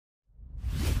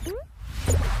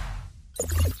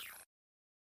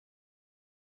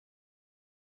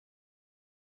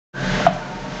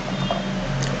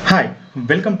Hi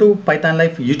welcome to Python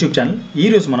life YouTube channel.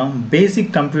 ఈరోజు మనం basic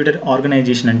computer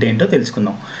organisation అంటే ఏంటో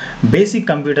తెలుసుకుందాం. బేసిక్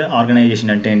కంప్యూటర్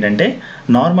ఆర్గనైజేషన్ అంటే ఏంటంటే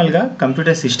నార్మల్గా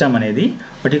కంప్యూటర్ సిస్టమ్ అనేది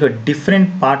వాటి యొక్క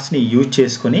డిఫరెంట్ పార్ట్స్ని యూజ్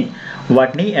చేసుకొని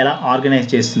వాటిని ఎలా ఆర్గనైజ్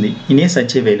చేస్తుంది ఇన్ ఏ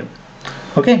సచ్ ఏ వేలో.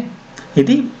 ఓకే,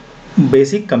 ఇది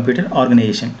బేసిక్ కంప్యూటర్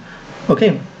ఆర్గనైజేషన్. ఓకే,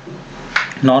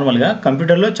 నార్మల్గా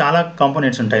కంప్యూటర్లో చాలా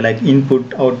కాంపోనెంట్స్ ఉంటాయి, లైక్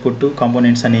ఇన్పుట్ అవుట్పుట్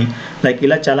కాంపోనెంట్స్ అని, లైక్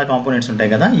ఇలా చాలా కాంపోనెంట్స్ ఉంటాయి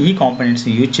కదా. ఈ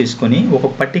కాంపోనెంట్స్ని యూజ్ చేసుకొని ఒక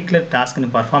పర్టిక్యులర్ టాస్క్ని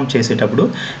పర్ఫామ్ చేసేటప్పుడు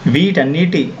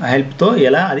వీటన్నిటి హెల్ప్తో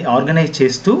ఎలా అది ఆర్గనైజ్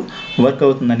చేస్తూ వర్క్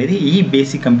అవుతుంది అనేది ఈ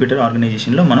బేసిక్ కంప్యూటర్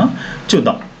ఆర్గనైజేషన్లో మనం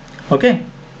చూద్దాం. ఓకే,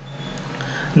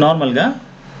 నార్మల్గా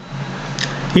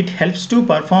it helps to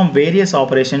perform various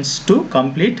operations to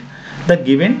complete the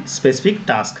given specific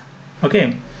task. Okay,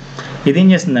 ఇదేం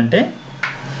చేస్తుందంటే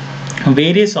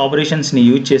వేరియస్ ఆపరేషన్స్ని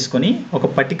యూజ్ చేసుకొని ఒక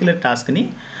పర్టిక్యులర్ టాస్క్ని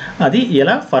అది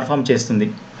ఎలా పర్ఫామ్ చేస్తుంది.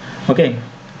 Okay,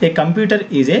 A computer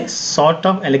is a sort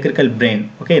of electrical brain.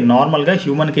 Okay, నార్మల్గా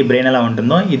హ్యూమన్కి బ్రెయిన్ ఎలా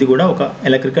ఉంటుందో ఇది కూడా ఒక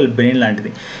ఎలక్ట్రికల్ బ్రెయిన్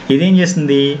లాంటిది. ఇదేం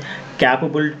చేస్తుంది,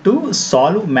 capable to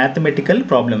solve mathematical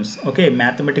problems. Okay,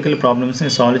 mathematical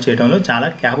ప్రాబ్లమ్స్ని సాల్వ్ చేయడంలో చాలా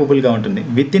క్యాపబుల్గా ఉంటుంది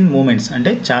విత్ ఇన్ మూమెంట్స్,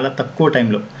 అంటే చాలా తక్కువ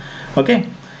టైంలో. ఓకే,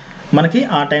 మనకి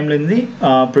ఆ టైంలో ఇది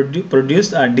ప్రొడ్యూస్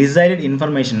డిజైర్డ్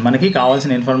ఇన్ఫర్మేషన్, మనకి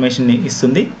కావాల్సిన ఇన్ఫర్మేషన్ని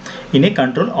ఇస్తుంది in a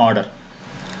control order.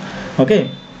 Okay,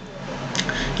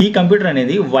 ఈ కంప్యూటర్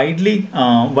అనేది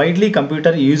widely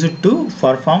computer used to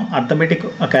perform arithmetic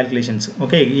calculations.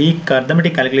 Okay, ఈ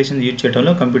అర్థమెటిక్ క్యాలిక్యులేషన్స్ యూజ్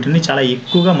చేయడంలో కంప్యూటర్ని చాలా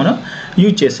ఎక్కువగా మనం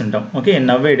యూజ్ చేస్తుంటాం. ఓకే,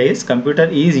 నవ్వే days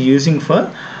computer is using for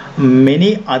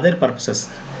many other purposes.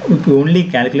 Only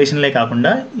క్యాలిక్యులేషన్లే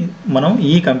కాకుండా మనం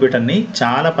ఈ కంప్యూటర్ని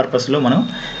చాలా పర్పస్లో మనం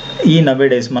ఈ నవ్వే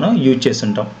డేస్ మనం యూజ్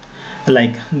చేస్తుంటాం.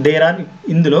 లైక్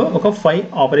ఇందులో ఒక 5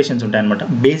 ఆపరేషన్స్ ఉంటాయన్నమాట,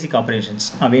 బేసిక్ ఆపరేషన్స్.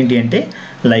 అవేంటి అంటే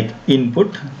like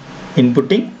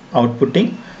ఇన్పుట్టింగ్, అవుట్పుట్టింగ్,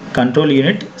 control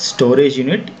unit, storage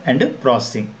unit and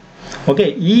processing. Okay,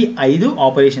 ఈ 5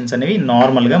 ఆపరేషన్స్ అనేవి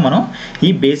నార్మల్గా మనం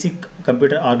ఈ బేసిక్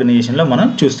కంప్యూటర్ ఆర్గనైజేషన్లో మనం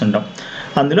చూస్తుంటాం.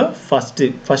 అందులో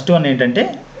ఫస్ట్ వన్ ఏంటంటే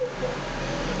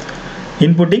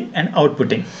ఇన్పుట్టింగ్ అండ్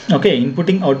అవుట్పుట్టింగ్. ఓకే,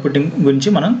 ఇన్పుట్టింగ్ అవుట్పుట్టింగ్ గురించి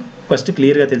మనం ఫస్ట్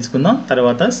క్లియర్గా తెలుసుకుందాం,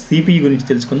 తర్వాత సిపియు గురించి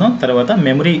తెలుసుకుందాం, తర్వాత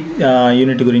మెమరీ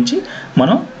యూనిట్ గురించి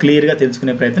మనం క్లియర్గా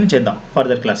తెలుసుకునే ప్రయత్నం చేద్దాం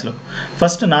ఫర్దర్ క్లాస్లో.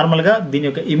 ఫస్ట్ నార్మల్గా దీని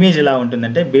యొక్క ఇమేజ్ ఎలా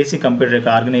ఉంటుందంటే, బేసిక్ కంప్యూటర్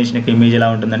యొక్క ఆర్గనైజేషన్ యొక్క ఇమేజ్ ఎలా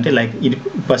ఉంటుందంటే, లైక్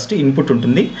ఫస్ట్ ఇన్పుట్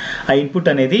ఉంటుంది. ఆ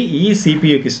ఇన్పుట్ అనేది ఈ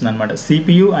సిపియుకి ఇస్తుంది అనమాట.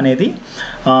 సిపియు అనేది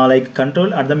లైక్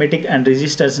కంట్రోల్ అర్థమెటిక్ అండ్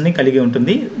రిజిస్టర్స్ని కలిగి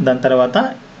ఉంటుంది. దాని తర్వాత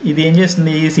ఇది ఏం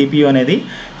చేస్తుంది, ఈ సిపియు అనేది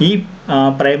ఈ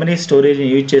ప్రైమరీ స్టోరేజ్ని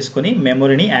యూజ్ చేసుకొని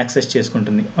మెమొరీని యాక్సెస్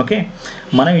చేసుకుంటుంది. ఓకే,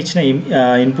 మనం ఇచ్చిన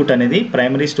ఇన్పుట్ అనేది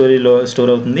ప్రైమరీ స్టోరేజ్లో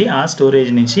స్టోర్ అవుతుంది. ఆ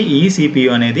స్టోరేజ్ నుంచి ఈ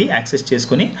సిపియు అనేది యాక్సెస్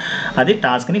చేసుకొని అది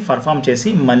టాస్క్ని పర్ఫామ్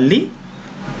చేసి మళ్ళీ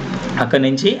అక్కడ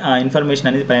నుంచి ఆ ఇన్ఫర్మేషన్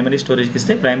అనేది ప్రైమరీ స్టోరేజ్కి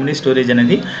ఇస్తే ప్రైమరీ స్టోరేజ్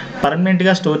అనేది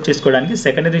పర్మనెంట్గా స్టోర్ చేసుకోవడానికి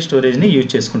సెకండరీ స్టోరేజ్ని యూజ్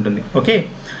చేసుకుంటుంది. ఓకే,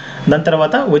 దాని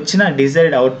తర్వాత వచ్చిన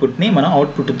డిజైర్డ్ అవుట్పుట్ని మనం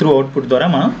అవుట్పుట్ ద్వారా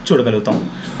మనం చూడగలుగుతాం.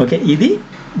 ఓకే, ఇది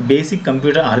బేసిక్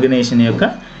కంప్యూటర్ ఆర్గనైజేషన్ యొక్క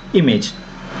ఇమేజ్.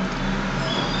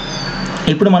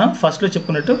 ఇప్పుడు మనం ఫస్ట్లో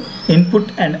చెప్పుకున్నట్టు ఇన్పుట్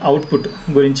అండ్ అవుట్పుట్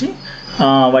గురించి,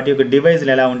 వాటి యొక్క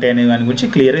డివైజ్లు ఎలా ఉంటాయి అనే దాని గురించి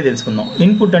క్లియర్గా తెలుసుకుందాం.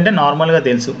 ఇన్పుట్ అంటే నార్మల్గా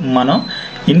తెలుసు, మనం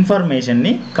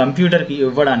ఇన్ఫర్మేషన్ని కంప్యూటర్కి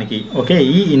ఇవ్వడానికి ఓకే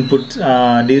ఈ ఇన్పుట్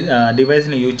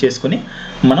డివైస్ని యూజ్ చేసుకుని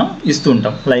మనం ఇస్తూ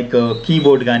ఉంటాం. లైక్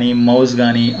కీబోర్డ్ కానీ, మౌస్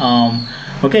కానీ,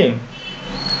 okay,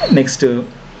 next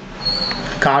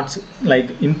cards.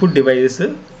 Like input devices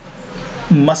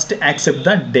must accept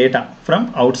the data from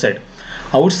out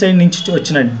side నుంచి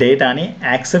వచ్చిన డేటాని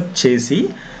యాక్సెప్ట్ చేసి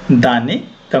దాన్ని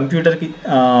కంప్యూటర్కి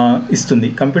ఇస్తుంది.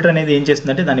 కంప్యూటర్ అనేది ఏం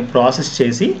చేస్తుందంటే దాన్ని ప్రాసెస్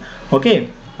చేసి ఓకే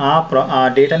ఆ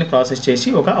డేటాని ప్రాసెస్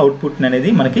చేసి ఒక అవుట్పుట్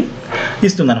అనేది మనకి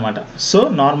ఇస్తుంది అనమాట. సో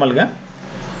నార్మల్గా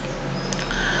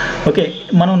ఓకే,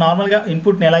 మనం నార్మల్గా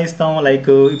ఇన్పుట్ని ఎలా ఇస్తాం, లైక్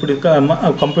ఇప్పుడు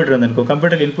కంప్యూటర్ ఉందనుకో,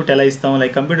 కంప్యూటర్కి ఇన్పుట్ ఎలా ఇస్తాం,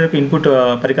 లైక్ కంప్యూటర్కి ఇన్పుట్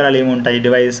పరికరాలు ఏముంటాయి,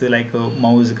 డివైస్ లైక్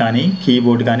మౌస్ కానీ,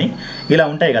 కీబోర్డ్ కానీ ఇలా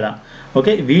ఉంటాయి కదా.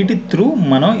 ఓకే, వీటి త్రూ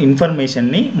మనం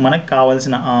ఇన్ఫర్మేషన్ని మనకు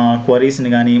కావాల్సిన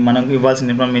క్వరీస్ని కానీ, మనకు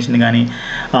ఇవ్వాల్సిన ఇన్ఫర్మేషన్ కానీ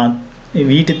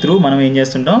వీటి త్రూ మనం ఏం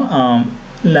చేస్తుంటాం,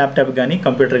 ల్యాప్టాప్ కానీ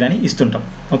కంప్యూటర్ కానీ ఇస్తుంటాం.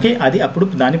 ఓకే, అది అప్పుడు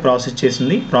దాన్ని ప్రాసెస్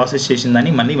చేసిన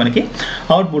దాన్ని మళ్ళీ మనకి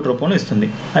అవుట్పుట్ రూపంలో ఇస్తుంది.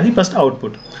 అది ఫస్ట్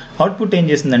అవుట్పుట్ ఏం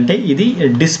చేస్తుందంటే ఇది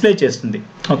డిస్ప్లే చేస్తుంది.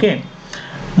 ఓకే,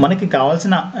 మనకు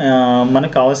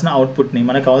కావాల్సిన అవుట్పుట్ని,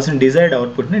 మనకు కావాల్సిన డిజైర్డ్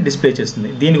అవుట్పుట్ని డిస్ప్లే చేస్తుంది.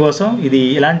 దీనికోసం ఇది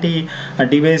ఎలాంటి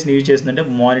డివైస్ని యూజ్ చేస్తుందంటే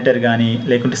మానిటర్ కానీ,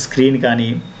 లేకుంటే స్క్రీన్ కానీ,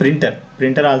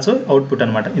 ప్రింటర్ ఆల్సో అవుట్పుట్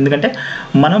అనమాట. ఎందుకంటే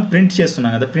మనం ప్రింట్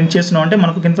చేస్తున్నాం కదా, ప్రింట్ చేస్తున్నాం అంటే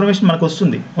మనకు ఇన్ఫర్మేషన్ మనకు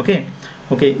వస్తుంది.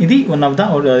 ఓకే, ఇది one of the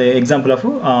example of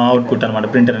output అనమాట,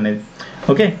 ప్రింటర్ అనేది.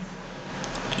 ఓకే,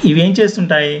 ఇవి ఏం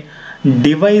చేస్తుంటాయి,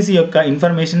 డివైస్ యొక్క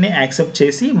ఇన్ఫర్మేషన్ని యాక్సెప్ట్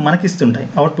చేసి మనకి ఇస్తుంటాయి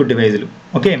అవుట్పుట్ డివైజులు.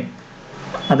 ఓకే,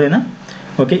 అదేనా.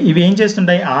 ఓకే, ఇవి ఏం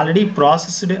చేస్తుంటాయి, ఆల్రెడీ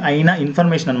ప్రాసెస్డ్ అయిన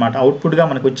ఇన్ఫర్మేషన్ అనమాట. అవుట్పుట్గా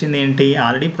మనకు వచ్చింది ఏంటి,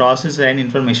 ఆల్రెడీ ప్రాసెస్డ్ అయిన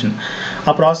ఇన్ఫర్మేషన్.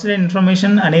 ఆ ప్రాసెస్డ్ అయిన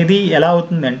ఇన్ఫర్మేషన్ అనేది ఎలా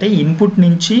అవుతుంది అంటే ఇన్పుట్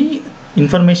నుంచి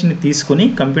ఇన్ఫర్మేషన్ని తీసుకొని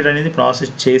కంప్యూటర్ అనేది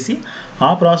ప్రాసెస్ చేసి ఆ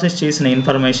ప్రాసెస్ చేసిన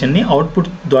ఇన్ఫర్మేషన్ని అవుట్పుట్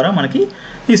ద్వారా మనకి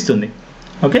ఇస్తుంది.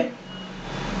 ఓకే,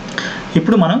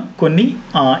 ఇప్పుడు మనం కొన్ని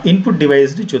ఇన్పుట్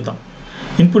డివైస్ని చూద్దాం.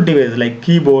 Input device like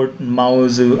keyboard,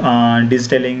 మౌజ్,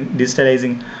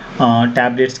 digitalising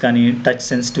tablets కానీ, టచ్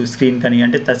సెన్సిటివ్ స్క్రీన్ కానీ,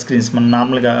 అంటే టచ్ స్క్రీన్స్ మన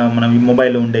నార్మల్గా మన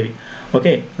మొబైల్లో ఉండేవి.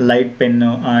 Okay, light pen,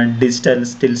 digital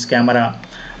stills camera,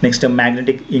 next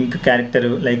magnetic ఇంక్ character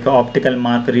like optical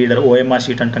mark reader, OMR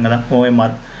sheet అంటాం కదా,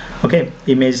 OMR. Okay,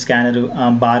 image scanner,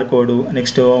 bar code,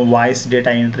 next voice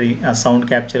data entry, sound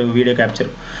capture, video capture.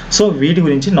 So వీటి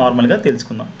గురించి నార్మల్గా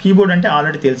తెలుసుకుందాం. కీబోర్డ్ అంటే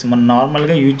already తెలుసు, మనం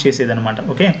నార్మల్గా యూజ్ చేసేది అనమాట.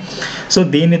 ఓకే, సో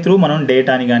దీని త్రూ మనం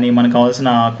డేటాని కానీ మనకు కావాల్సిన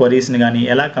క్వరీస్ని కానీ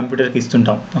ఎలా కంప్యూటర్కి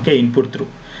ఇస్తుంటాం. ఓకే, ఇన్పుట్ త్రూ,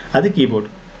 అది కీబోర్డ్.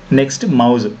 నెక్స్ట్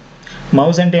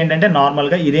మౌజ్ అంటే ఏంటంటే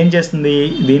నార్మల్గా ఇదేం చేస్తుంది,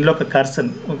 దీనిలో ఒక కర్సర్,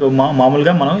 ఒక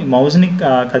మామూలుగా మనం మౌస్ని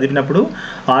కదిపినప్పుడు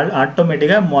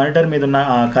ఆటోమేటిక్గా మానిటర్ మీద ఉన్న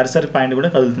కర్సర్ పాయింట్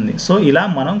కూడా కదులుతుంది. సో ఇలా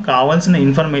మనం కావాల్సిన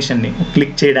ఇన్ఫర్మేషన్ని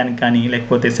క్లిక్ చేయడానికి కానీ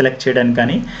లేకపోతే సెలెక్ట్ చేయడానికి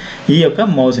కానీ ఈ యొక్క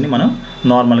మౌస్ని మనం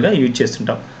నార్మల్గా యూజ్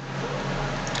చేస్తుంటాం.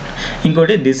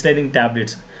 ఇంకోటి డిజిటలైజింగ్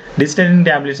ట్యాబ్లెట్స్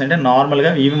అంటే నార్మల్గా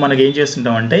ఇవి మనకి ఏం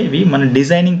చేస్తుంటాం అంటే ఇవి మన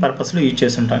డిజైనింగ్ పర్పస్లో యూజ్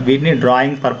చేస్తుంటాం. వీటిని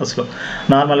డ్రాయింగ్ పర్పస్లో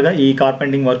నార్మల్గా ఈ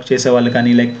కార్పెంటింగ్ వర్క్ చేసే వాళ్ళు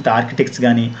కానీ లేకపోతే ఆర్కిటెక్ట్స్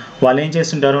కానీ వాళ్ళు ఏం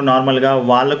చేస్తుంటారు, నార్మల్గా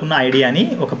వాళ్ళకున్న ఐడియాని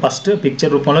ఒక ఫస్ట్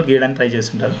పిక్చర్ రూపంలో గీయడానికి ట్రై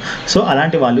చేస్తుంటారు. సో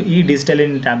అలాంటి వాళ్ళు ఈ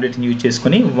డిజిటలైజింగ్ ట్యాబ్లెట్ని యూజ్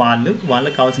చేసుకొని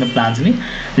వాళ్ళకి కావాల్సిన ప్లాన్స్ని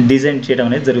డిజైన్ చేయడం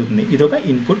అనేది జరుగుతుంది. ఇది ఒక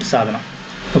ఇన్పుట్ సాధనం.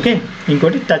 ఓకే,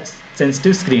 ఇంకోటి టచ్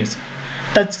సెన్సిటివ్ స్క్రీన్స్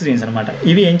అనమాట.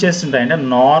 ఇవి ఏం చేస్తుంటాయంటే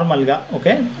నార్మల్గా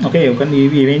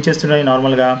ఇవి ఏం చేస్తుంటాయి,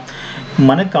 నార్మల్గా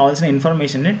మనకు కావాల్సిన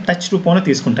ఇన్ఫర్మేషన్ని టచ్ రూపంలో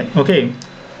తీసుకుంటాయి.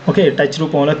 ఓకే, టచ్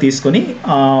రూపంలో తీసుకొని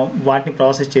వాటిని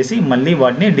ప్రాసెస్ చేసి మళ్ళీ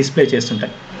వాటిని డిస్ప్లే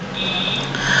చేస్తుంటాయి.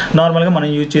 నార్మల్గా మనం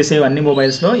యూజ్ చేసే అన్ని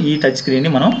మొబైల్స్లో ఈ టచ్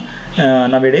స్క్రీన్ని మనం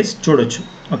నవేడేస్ చూడొచ్చు.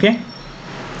 ఓకే,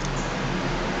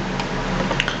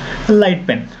 లైట్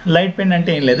పెన్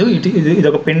అంటే ఏం లేదు, ఇది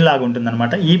ఒక పెన్ లాగా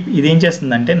ఉంటుందన్నమాట. ఇది ఏం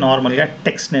చేస్తుందంటే నార్మల్గా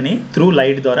టెక్స్ట్ని త్రూ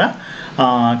లైట్ ద్వారా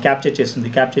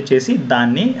క్యాప్చర్ చేసి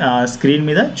దాన్ని స్క్రీన్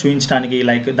మీద చూపించడానికి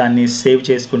లైక్ దాన్ని సేవ్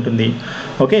చేసుకుంటుంది.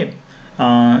 ఓకే,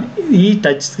 ఈ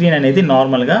టచ్ స్క్రీన్ అనేది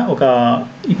నార్మల్గా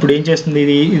ఇప్పుడు ఏం చేస్తుంది,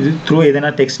 ఇది త్రూ ఏదైనా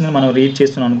టెక్స్ట్ని మనం రీడ్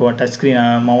చేస్తున్నాం అనుకో, టచ్ స్క్రీన్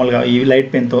మామూలుగా ఈ లైట్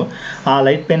పెన్తో ఆ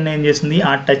లైట్ పెన్ ఏం చేస్తుంది,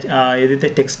 ఆ టచ్ ఏదైతే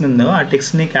టెక్స్ట్ ఉందో ఆ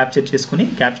టెక్స్ట్ని క్యాప్చర్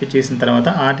చేసిన తర్వాత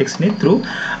ఆ టెక్స్ట్ని త్రూ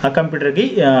ఆ కంప్యూటర్కి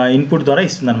ఇన్పుట్ ద్వారా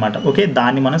ఇస్తుంది అనమాట. ఓకే,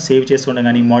 దాన్ని మనం సేవ్ చేసుకోవడం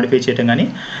కానీ మోడిఫై చేయడం కానీ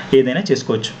ఏదైనా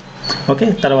చేసుకోవచ్చు. ఓకే,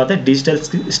 తర్వాత డిజిటల్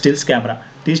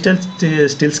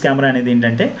స్టిల్స్ కెమెరా అనేది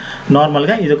ఏంటంటే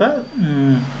నార్మల్గా ఇది ఒక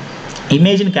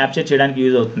ఇమేజ్ని క్యాప్చర్ చేయడానికి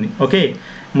యూజ్ అవుతుంది. ఓకే,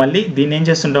 మళ్ళీ దీన్ని ఏం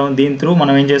చేస్తుంటాం, దీని త్రూ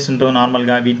మనం ఏం చేస్తుంటాం,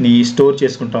 నార్మల్గా వీటిని స్టోర్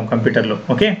చేసుకుంటాం కంప్యూటర్లో.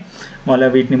 ఓకే, మళ్ళీ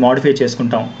వీటిని మోడిఫై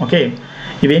చేసుకుంటాం. ఓకే,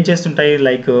 ఇవేం చేస్తుంటాయి,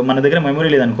 లైక్ మన దగ్గర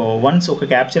మెమరీ లేదనుకో, వన్స్ ఒక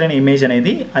క్యాప్చర్ అయిన ఇమేజ్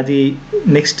అనేది అది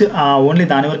నెక్స్ట్ ఓన్లీ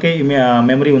దాని వరకే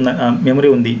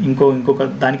మెమరీ ఉంది, ఇంకొక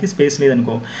దానికి స్పేస్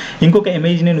లేదనుకో, ఇంకొక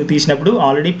ఇమేజ్ని నువ్వు తీసినప్పుడు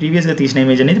ఆల్రెడీ ప్రీవియస్గా తీసిన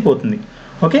ఇమేజ్ అనేది పోతుంది.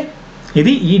 ఓకే,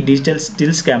 ఇది ఈ డిజిటల్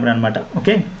స్టిల్స్ కెమెరా అనమాట.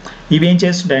 ఓకే, ఇవి ఏం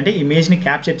చేస్తుంటాయి అంటే ఇమేజ్ని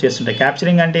క్యాప్చర్ చేస్తుంటాయి.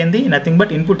 క్యాప్చరింగ్ అంటే ఏంది, నథింగ్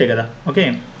బట్ ఇన్పుటే కదా. ఓకే,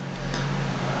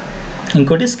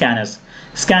 ఇంకోటి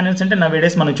స్కానర్స్ అంటే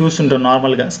నవేడేస్ మనం చూస్తుంటాం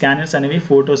నార్మల్గా. స్కానర్స్ అనేవి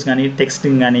ఫొటోస్ కానీ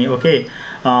టెక్స్టింగ్ కానీ ఓకే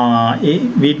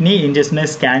వీటిని ఏం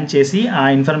చేస్తున్నాయి, స్కాన్ చేసి ఆ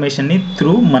ఇన్ఫర్మేషన్ని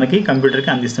త్రూ మనకి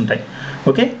కంప్యూటర్కి అందిస్తుంటాయి.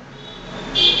 ఓకే,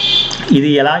 ఇది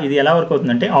ఎలా వర్క్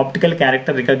అవుతుందంటే ఆప్టికల్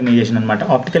క్యారెక్టర్ రికగ్నైజేషన్ అనమాట.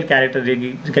 ఆప్టికల్ క్యారెక్టర్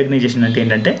రికగ్నైజేషన్ అంటే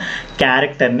ఏంటంటే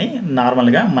క్యారెక్టర్ని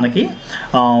నార్మల్గా మనకి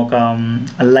ఒక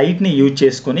లైట్ని యూజ్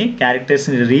చేసుకొని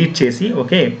క్యారెక్టర్స్ని రీడ్ చేసి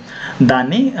ఓకే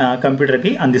దాన్ని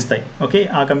కంప్యూటర్కి అందిస్తాయి. ఓకే,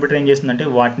 ఆ కంప్యూటర్ ఏం చేస్తుందంటే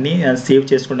వాటిని సేవ్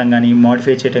చేసుకోవడం కానీ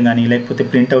మోడిఫై చేయడం కానీ లేకపోతే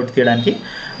ప్రింట్అవుట్ తీయడానికి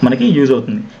మనకి యూజ్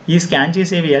అవుతుంది. ఈ స్కాన్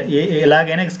చేసేవి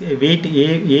ఎలాగైనా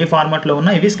ఏ ఫార్మాట్లో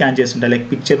ఉన్నా ఇవి స్కాన్ చేస్తుంటాయి, లైక్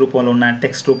పిక్చర్ రూపంలో ఉన్న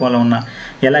టెక్స్ట్ రూపంలో ఉన్న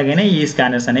ఎలాగైనా ఈ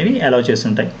స్కానర్స్ అనేవి అలౌ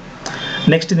చేస్తుంటాయి.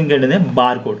 నెక్స్ట్ ఇంకేంటంటే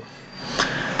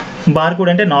బార్ కోడ్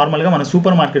అంటే నార్మల్గా మనం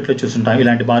సూపర్ మార్కెట్లో చూస్తుంటాం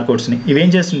ఇలాంటి బార్ కోడ్స్ని. ఇవేం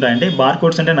చేస్తుంటాయంటే బార్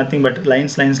కోడ్స్ అంటే నథింగ్ బట్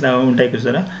లైన్స్ లాగా ఉంటాయి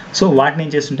చూసారా. సో వాటిని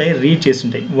ఏం చేస్తుంటాయి, రీడ్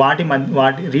చేస్తుంటాయి.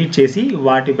 వాటి రీడ్ చేసి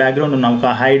వాటి బ్యాక్గ్రౌండ్ ఉన్న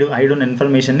ఒక హైడ్ ఉన్న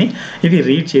ఇన్ఫర్మేషన్ని ఇవి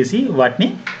రీడ్ చేసి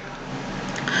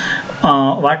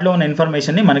వాటిలో ఉన్న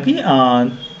ఇన్ఫర్మేషన్ని మనకి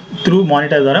త్రూ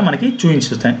మానిటర్ ద్వారా మనకి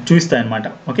చూపిస్తాయి అన్నమాట.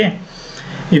 ఓకే,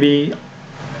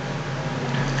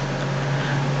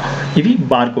 ఇవి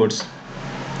బార్ కోడ్స్.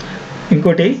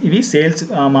 ఇంకోటి ఇవి సేల్స్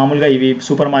మామూలుగా ఇవి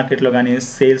సూపర్ మార్కెట్లో కానీ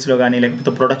సేల్స్లో కానీ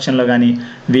లేకపోతే ప్రొడక్షన్లో కానీ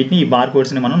వీటిని ఈ బార్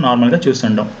కోడ్స్ని మనం నార్మల్గా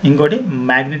చూస్తుంటాం. ఇంకోటి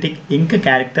మ్యాగ్నెటిక్ ఇంక్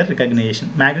క్యారెక్టర్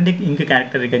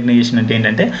రికగ్నిషన్ అంటే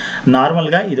ఏంటంటే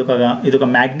నార్మల్గా ఇది ఒక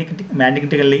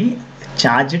మ్యాగ్నెటికల్లీ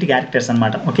ఛార్జ్డ్ క్యారెక్టర్స్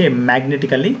అనమాట. Okay,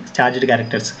 మ్యాగ్నెటికల్లీ charged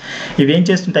characters. ఇవి ఏం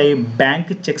చేస్తుంటాయి,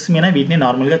 బ్యాంక్ చెక్స్ మీద వీటిని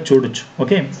నార్మల్గా చూడొచ్చు.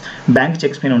 ఓకే, బ్యాంక్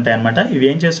చెక్స్ మీద ఉంటాయి అనమాట. ఇవి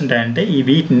ఏం చేస్తుంటాయంటే ఈ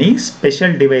వీటిని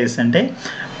స్పెషల్ డివైస్ అంటే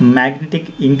మ్యాగ్నెటిక్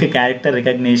ఇంక్ క్యారెక్టర్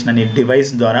రికగ్నిషన్ అనే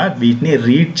డివైస్ ద్వారా వీటిని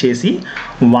రీడ్ చేసి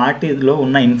వాటిలో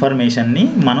ఉన్న ఇన్ఫర్మేషన్ని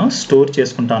మనం స్టోర్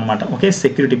చేసుకుంటాం అనమాట. Okay,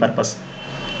 security purpose.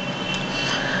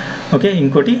 ఓకే,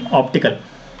 ఇంకోటి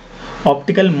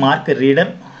ఆప్టికల్ మార్క్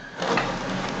రీడర్.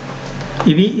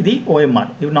 ఇది ఓఎంఆర్.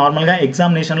 ఇవి నార్మల్గా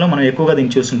ఎగ్జామినేషన్లో మనం ఎక్కువగా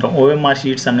దీన్ని చూస్తుంటాం. ఓఎంఆర్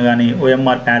షీట్స్ అని కానీ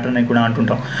ఓఎంఆర్ ప్యాటర్న్ అని కూడా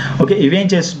అంటుంటాం. ఓకే, ఇవేం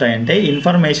చేస్తుంటాయంటే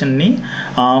ఇన్ఫర్మేషన్ని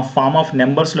ఫామ్ ఆఫ్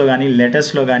నెంబర్స్లో కానీ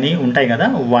లెటర్స్లో కానీ ఉంటాయి కదా,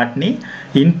 వాటిని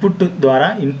ఇన్పుట్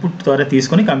ద్వారా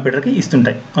తీసుకొని కంప్యూటర్కి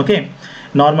ఇస్తుంటాయి. ఓకే,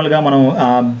 నార్మల్గా మనం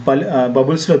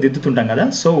బబుల్స్లో దిద్దుతుంటాం కదా,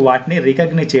 సో వాటిని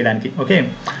రికగ్నైజ్ చేయడానికి. ఓకే,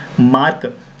 మార్క్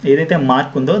ఏదైతే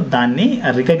మార్క్ ఉందో దాన్ని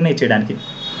రికగ్నైజ్ చేయడానికి.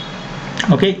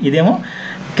 ఓకే, ఇదేమో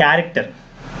క్యారెక్టర్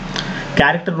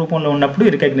రూపంలో ఉన్నప్పుడు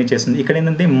రికగ్నైజ్ చేస్తుంది. ఇక్కడ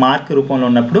ఏంటంటే మార్క్ రూపంలో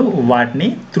ఉన్నప్పుడు వాటిని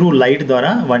త్రూ లైట్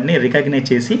ద్వారా వాటిని రికగ్నైజ్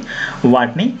చేసి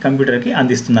వాటిని కంప్యూటర్కి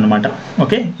అందిస్తుంది అనమాట.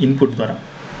 ఓకే, ఇన్పుట్ ద్వారా.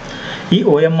 ఈ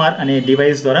ఓఎంఆర్ అనే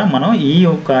డివైస్ ద్వారా మనం ఈ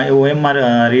యొక్క ఓఎంఆర్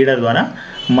రీడర్ ద్వారా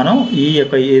మనం ఈ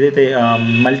యొక్క ఏదైతే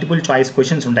మల్టిపుల్ చాయిస్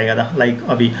క్వశ్చన్స్ ఉంటాయి కదా, లైక్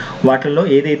అవి వాటిల్లో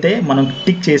ఏదైతే మనం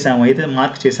టిక్ చేసామో, ఏదైతే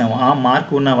మార్క్ చేసామో ఆ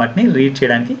మార్క్ ఉన్న వాటిని రీడ్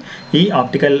చేయడానికి ఈ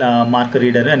ఆప్టికల్ మార్క్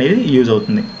రీడర్ అనేది యూజ్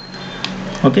అవుతుంది.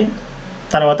 ఓకే,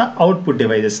 తర్వాత అవుట్పుట్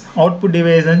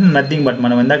డివైజెస్ అంటే నథింగ్ బట్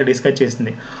మనం ఇందాక డిస్కస్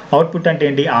చేసింది. అవుట్పుట్ అంటే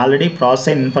ఏంటి, ఆల్రెడీ ప్రాసెస్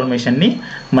అయిన ఇన్ఫర్మేషన్ని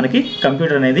మనకి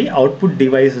కంప్యూటర్ అనేది అవుట్పుట్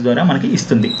డివైస్ ద్వారా మనకి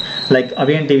ఇస్తుంది. లైక్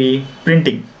అవేంటివి,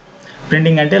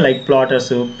 ప్రింటింగ్ అంటే లైక్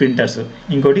ప్లాటర్స్, ప్రింటర్స్.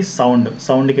 ఇంకోటి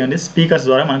సౌండ్కి ఏంటి, స్పీకర్స్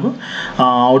ద్వారా మనకు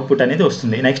అవుట్పుట్ అనేది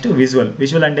వస్తుంది. నెక్స్ట్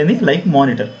విజువల్ అంటే లైక్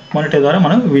మానిటర్ ద్వారా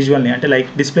మనం విజువల్ని అంటే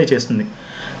లైక్ డిస్ప్లే చేస్తుంది.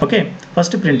 Okay,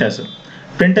 first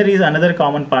printer is another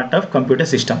common part of computer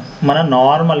system. మనం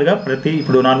నార్మల్గా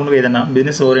నార్మల్గా ఏదైనా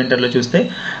బిజినెస్ ఓరియంటెడ్లో చూస్తే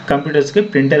కంప్యూటర్స్కి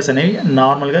ప్రింటర్స్ అనేవి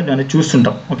నార్మల్గా మనం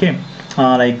చూస్తుంటాం. ఓకే,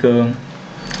 లైక్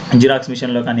జిరాక్స్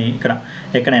మిషన్లో కానీ ఇక్కడ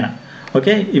ఎక్కడైనా.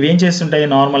 ఓకే, ఇవి ఏం చేస్తుంటాయి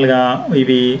నార్మల్గా,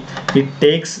 it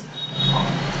takes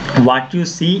what you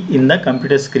see in the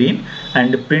computer screen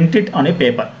and print it on a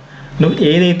paper. నువ్వు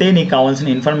ఏదైతే నీకు కావాల్సిన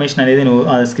ఇన్ఫర్మేషన్ అనేది నువ్వు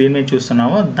ఆ స్క్రీన్ మీద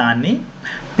చూస్తున్నావో దాన్ని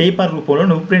పేపర్ రూపంలో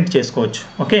నువ్వు ప్రింట్ చేసుకోవచ్చు.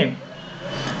 ఓకే,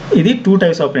 ఇది 2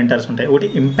 టైప్స్ ఆఫ్ ప్రింటర్స్ ఉంటాయి. ఒకటి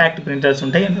ఇంపాక్ట్ ప్రింటర్స్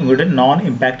ఉంటాయి, ఒకటి నాన్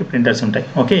ఇంపాక్ట్ ప్రింటర్స్ ఉంటాయి.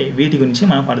 ఓకే, వీటి గురించి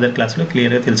మనం ఫర్దర్ క్లాస్లో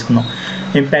క్లియర్గా తెలుసుకుందాం,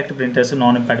 impact printers,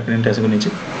 non impact printers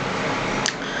గురించి.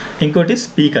 ఇంకోటి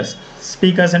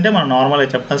స్పీకర్స్ అంటే మనం నార్మల్గా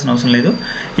చెప్పాల్సిన అవసరం లేదు.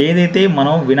 ఏదైతే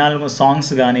మనం వినాలి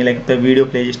సాంగ్స్ కానీ లేకపోతే వీడియో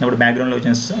ప్లే చేసినప్పుడు బ్యాక్గ్రౌండ్లో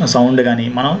వచ్చిన సౌండ్ కానీ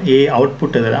మనం ఏ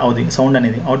అవుట్పుట్ అవుతుంది, సౌండ్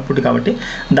అనేది అవుట్పుట్ కాబట్టి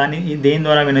దాన్ని దేని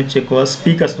ద్వారా వినొచ్చు, ఎక్కువ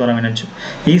స్పీకర్స్ ద్వారా వినొచ్చు.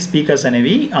 ఈ స్పీకర్స్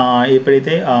అనేవి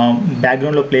ఎప్పుడైతే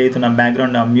బ్యాక్గ్రౌండ్లో ప్లే అవుతున్న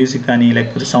బ్యాక్గ్రౌండ్ మ్యూజిక్ కానీ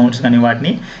లేకపోతే సౌండ్స్ కానీ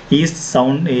వాటిని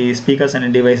ఈ స్పీకర్స్ అనే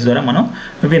డివైస్ ద్వారా మనం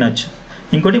వినొచ్చు.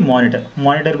 ఇంకోటి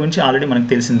మానిటర్ గురించి ఆల్రెడీ మనకు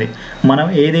తెలిసిందే. మనం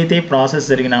ఏదైతే ప్రాసెస్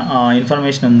జరిగిన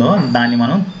ఇన్ఫర్మేషన్ ఉందో దాన్ని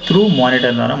మనం త్రూ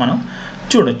మానిటర్ ద్వారా మనం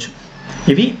చూడొచ్చు.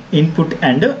 ఇవి input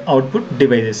and output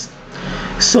devices.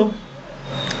 So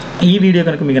ఈ వీడియో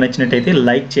కనుక మీకు నచ్చినట్టయితే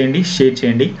లైక్ చేయండి, షేర్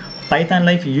చేయండి. పైథాన్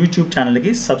లైఫ్ యూట్యూబ్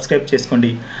ఛానల్కి సబ్స్క్రైబ్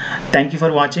చేసుకోండి. Thank you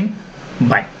for watching.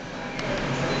 Bye.